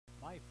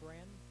My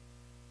friend,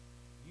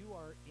 you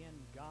are in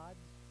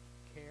God's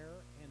care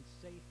and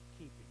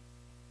safekeeping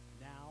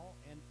now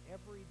and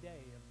every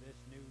day of this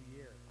new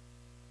year.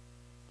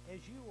 As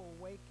you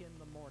awake in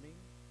the morning,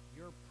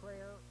 your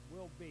prayer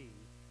will be,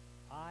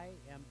 I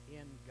am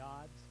in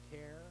God's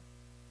care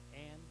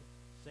and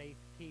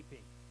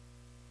safekeeping.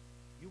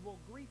 You will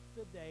greet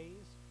the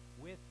days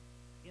with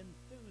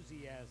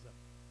enthusiasm,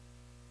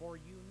 for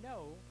you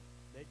know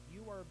that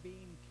you are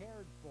being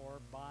cared for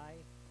by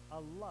a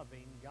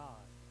loving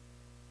God.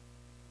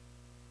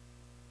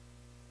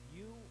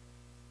 You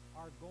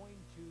are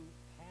going to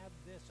have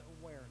this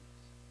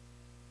awareness,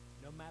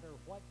 no matter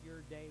what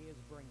your day is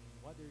bringing,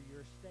 whether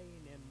you're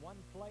staying in one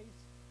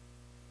place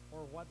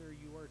or whether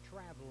you are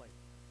traveling.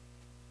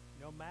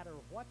 No matter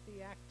what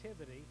the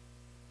activity,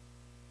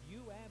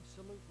 you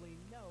absolutely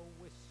know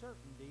with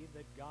certainty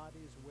that God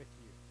is with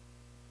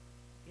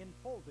you,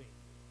 enfolding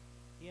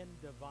you in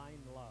divine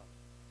love.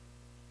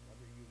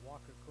 Whether you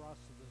walk across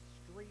the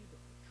street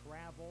or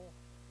travel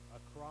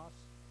across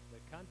the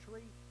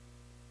country,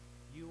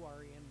 you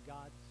are in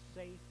God's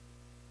safe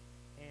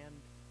and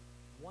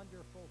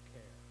wonderful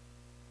care.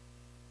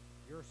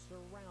 You're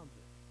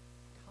surrounded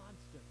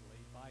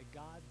constantly by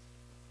God's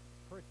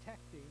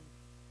protecting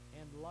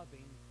and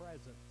loving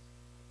presence.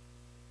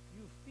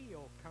 You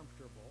feel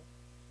comfortable.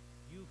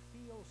 You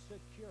feel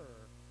secure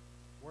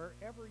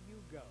wherever you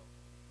go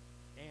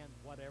and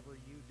whatever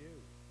you do.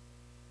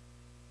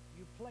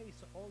 You place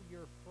all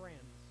your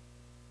friends,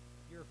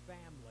 your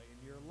family,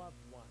 and your loved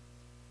ones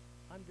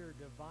under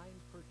divine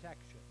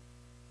protection,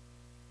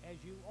 as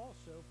you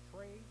also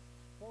pray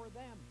for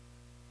them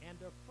and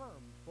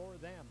affirm for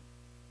them.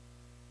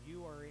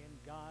 You are in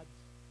God's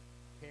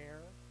care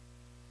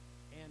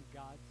and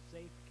God's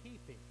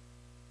safekeeping.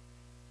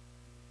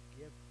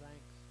 Give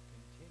thanks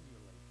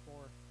continually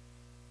for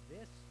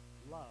this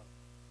love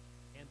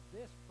and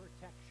this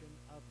protection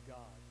of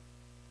God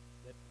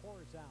that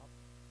pours out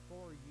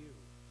for you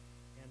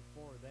and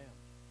for them.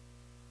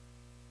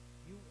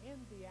 You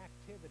end the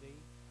activity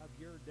of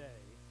your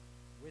day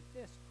with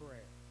this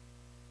prayer: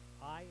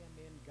 I am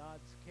in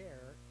God's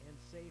care and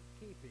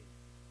safekeeping.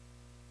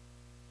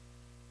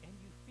 And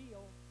you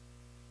feel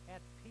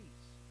at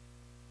peace.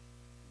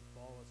 You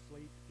fall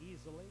asleep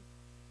easily,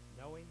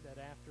 knowing that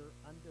after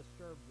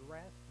undisturbed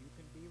rest you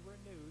can be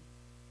renewed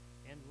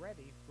and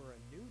ready for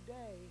a new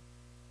day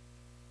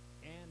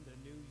and a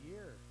new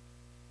year.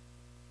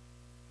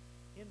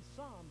 In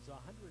Psalms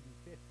 115,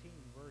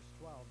 verse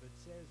 12, it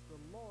says, the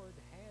Lord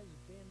has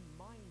been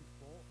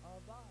mindful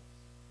of us.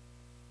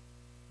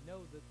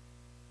 Know that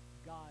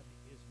God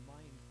is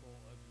mindful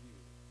of you,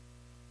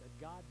 that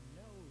God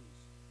knows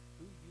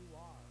who you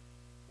are,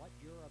 what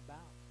you're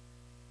about,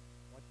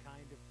 what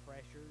kind of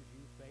pressures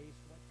you face,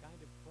 what kind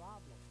of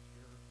problems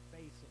you're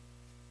facing.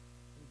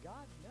 And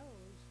God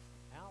knows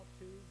how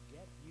to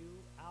get you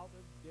out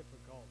of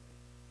difficulty.